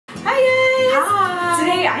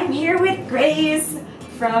Today I'm here with Grace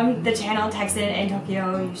from the channel Texan in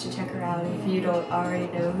Tokyo. You should check her out if you don't already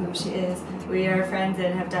know who she is. We are friends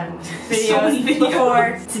and have done videos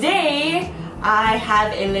before. Today I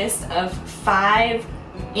have a list of 5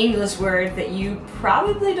 English words that you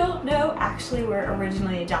probably don't know actually were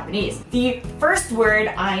originally Japanese. The first word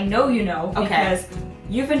I know you know because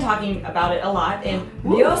you've been talking about it a lot and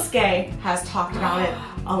Ryosuke has talked about it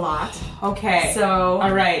a lot. Okay. So,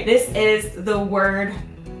 alright. This is the word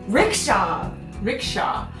rickshaw.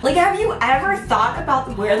 Rickshaw. Like, have you ever thought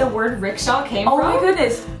about where the word rickshaw came from? Oh my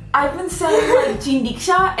goodness. I've been saying like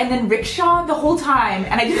jinriksha and then rickshaw the whole time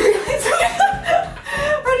and I didn't realize it.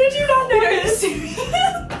 Or did you not notice?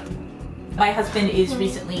 My husband is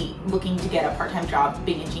recently looking to get a part-time job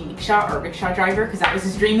being a jinriksha or rickshaw driver because that was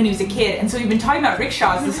his dream when he was a kid, and so we've been talking about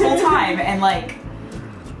rickshaws this whole time and like,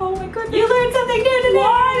 oh my goodness. You learned something new today!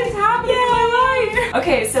 What is happening in my life?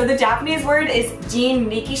 Okay, so the Japanese word is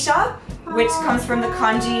jinrikisha, which comes from the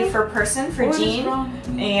kanji for person, for jin,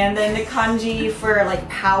 and then the kanji for like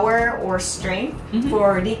power or strength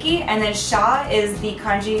for riki, and then sha is the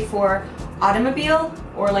kanji for automobile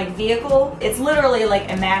or like vehicle. It's literally like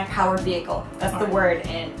a man-powered vehicle. That's the word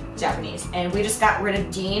in Japanese. And we just got rid of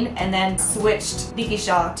jin and then switched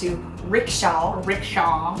rikisha to rickshaw.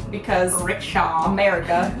 Rickshaw. Because rickshaw.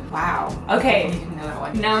 America. Wow. Okay, I didn't know that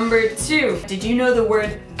one. Number 2. Did you know the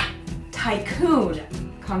word tycoon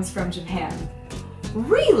comes from Japan?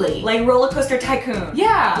 Really? Like roller coaster tycoon.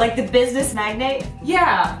 Yeah. Like the business magnate.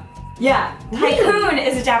 Yeah. Yeah. Tycoon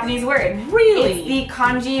is a Japanese word. Really? It's the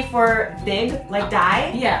kanji for big, like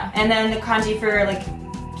dai. Yeah. And then the kanji for like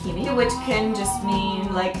kimi, which can just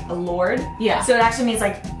mean like a lord. Yeah. So it actually means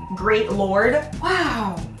like great lord.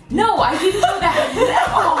 Wow. No, I didn't know that at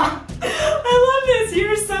all. I love this.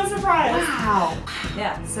 You're so surprised. Wow.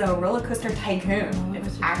 Yeah, so roller coaster tycoon. It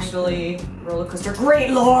was actually roller coaster great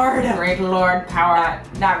lord. Great lord power.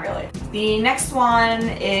 Not really. The next one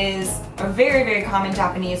is a very, very common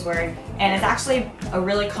Japanese word, and it's actually a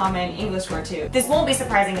really common English word too. This won't be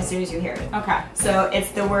surprising as soon as you hear it. Okay. So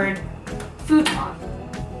it's the word futon.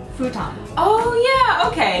 Futon. Oh yeah,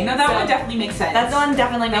 okay. No, that one definitely makes sense. That one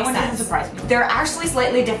definitely makes sense. That one doesn't surprise me. They're actually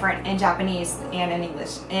slightly different in Japanese and in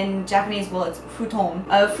English. In Japanese, well, it's futon.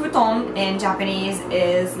 A futon in Japanese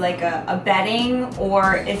is like a bedding,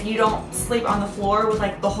 or if you don't sleep on the floor with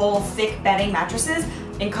like the whole thick bedding mattresses,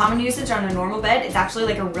 in common usage on a normal bed, it's actually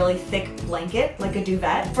like a really thick blanket, like a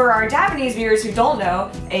duvet. For our Japanese viewers who don't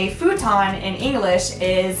know, a futon in English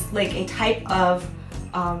is like a type of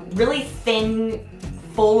really thin,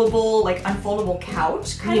 foldable, like unfoldable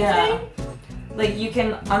couch kind of thing. Like you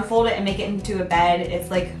can unfold it and make it into a bed.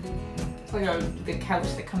 It's like the couch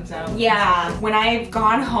that comes out. Yeah. When I've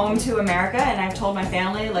gone home to America and I've told my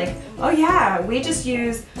family like, oh yeah, we just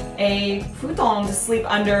use a futon to sleep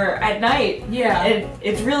under at night. Yeah.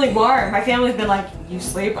 It's really warm. My family's been like, you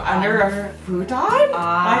sleep under a futon? Like,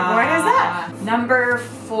 what is that? Number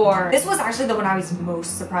 4. This was actually the one I was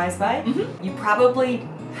most surprised by. You probably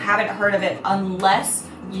haven't heard of it unless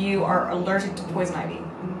you are allergic to poison ivy.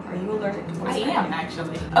 Are you allergic to poison ivy? I am,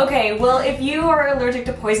 actually. Okay, well, if you are allergic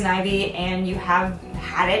to poison ivy and you have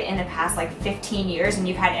had it in the past like 15 years and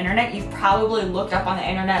you've had internet, you've probably looked up on the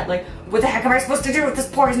internet like, what the heck am I supposed to do with this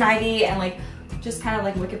poison ivy? And like, just kind of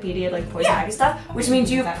like Wikipedia, like poison ivy stuff, which means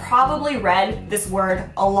you've probably read this word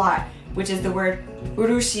a lot, which is the word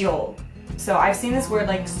urushio. So I've seen this word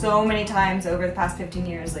like so many times over the past 15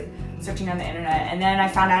 years, like searching on the internet, and then I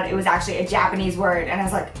found out it was actually a Japanese word, and I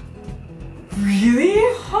was like, really?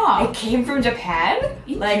 Huh. It came from Japan?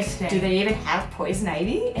 Like, do they even have poison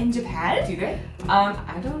ivy in Japan? Do they?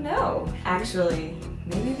 I don't know, actually.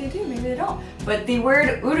 Maybe they do, maybe they don't. But the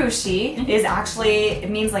word urushi is actually, it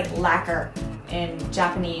means like lacquer in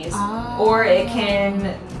Japanese. Or it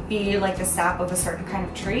can be like the sap of a certain kind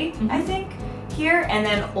of tree, I think, here. And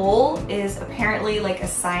then ol is apparently like a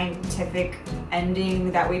scientific ending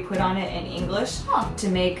that we put on it in English to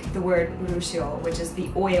make the word urushio, which is the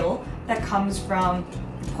oil that comes from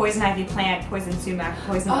poison ivy plant, poison sumac,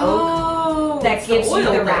 poison oak, that gives you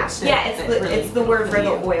the rash. Yeah, it's the word for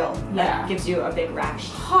the oil that gives you a big rash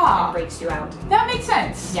and breaks you out. That makes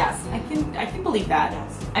sense. Yes, I can believe that.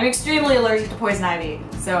 Yes. I'm extremely allergic to poison ivy,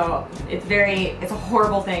 so it's a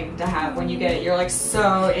horrible thing to have when you get it. You're like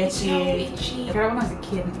so itchy. So itchy. I remember when I was a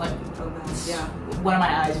kid, like, yeah, one of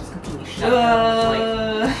my eyes was completely shut.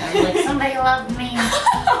 Like, somebody loved me.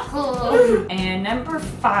 And number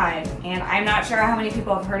 5, and I'm not sure how many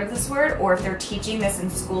people have heard of this word or if they're teaching this in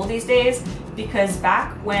school these days, because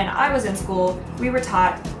back when I was in school, we were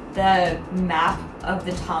taught the map of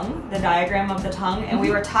the tongue, the diagram of the tongue, and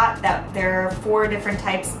we were taught that there are 4 different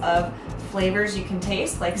types of flavors you can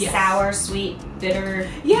taste, like Yes. sour, sweet, bitter.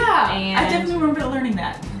 Yeah, And I definitely remember learning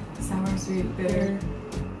that. Sour, sweet, bitter.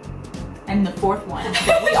 And the fourth one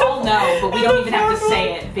that we all know, but we don't even have to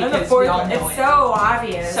say it because we all know it's it. so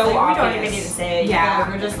obvious. So like, obvious. We don't even need to say it. Yeah.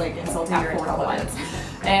 We're just like insulting That your fourth one. intelligence.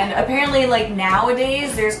 And apparently, like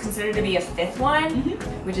nowadays, there's considered to be a fifth one,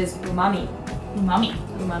 which is umami. Umami.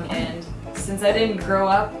 Umami. And since I didn't grow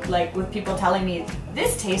up like with people telling me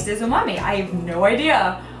this taste is umami, I have no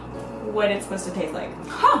idea what it's supposed to taste like.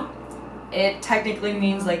 Huh. It technically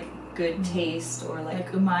means like good taste or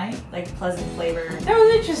like umai? like pleasant flavor. That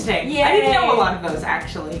was interesting. Yay. I didn't know a lot of those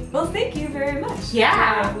actually. Well, thank you very much.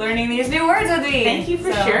 Yeah. For learning these new words with me. Thank you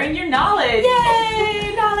for sharing your knowledge.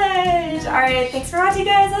 Yay, knowledge. All right, thanks for watching,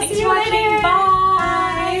 guys. I'll Thanks see you for watching. later.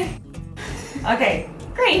 Bye. Okay,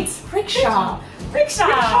 great. Rickshaw. Rickshaw.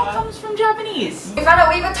 Rickshaw comes from Japanese. We found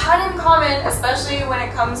out we have a ton in common, especially when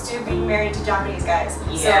it comes to being married to Japanese guys.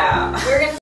 Yeah. So we're gonna